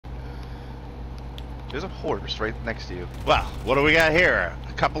There's a horse right next to you. Well, what do we got here?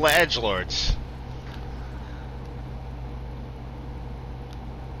 A couple of edgelords.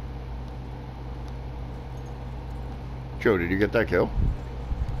 Joe, did you get that kill?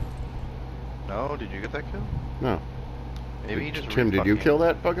 No, did you get that kill? No. Maybe he just. Tim, did you kill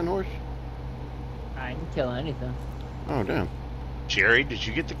that fucking horse? I didn't kill anything. Oh, damn. Jerry, did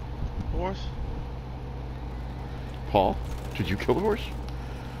you get the horse? Paul, did you kill the horse?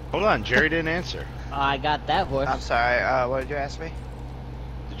 Hold on, Jerry didn't answer. I got that horse. I'm sorry, what did you ask me?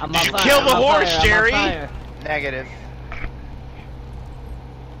 Did you kill the horse, Jerry? Negative.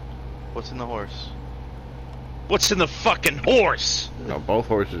 What's in the horse? What's in the fucking horse? No, both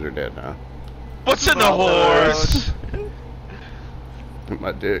horses are dead now. What's in the horse?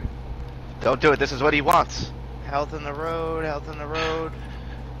 My dick. Don't do it. This is what he wants. Health in the road, health in the road.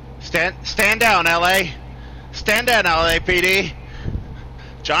 Stand down, LA. Stand down, LAPD.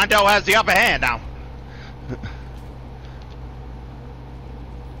 John Doe has the upper hand now.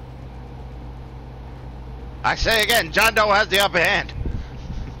 I say again, John Doe has the upper hand.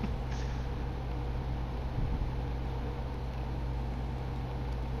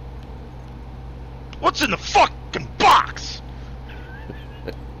 What's in the fucking box?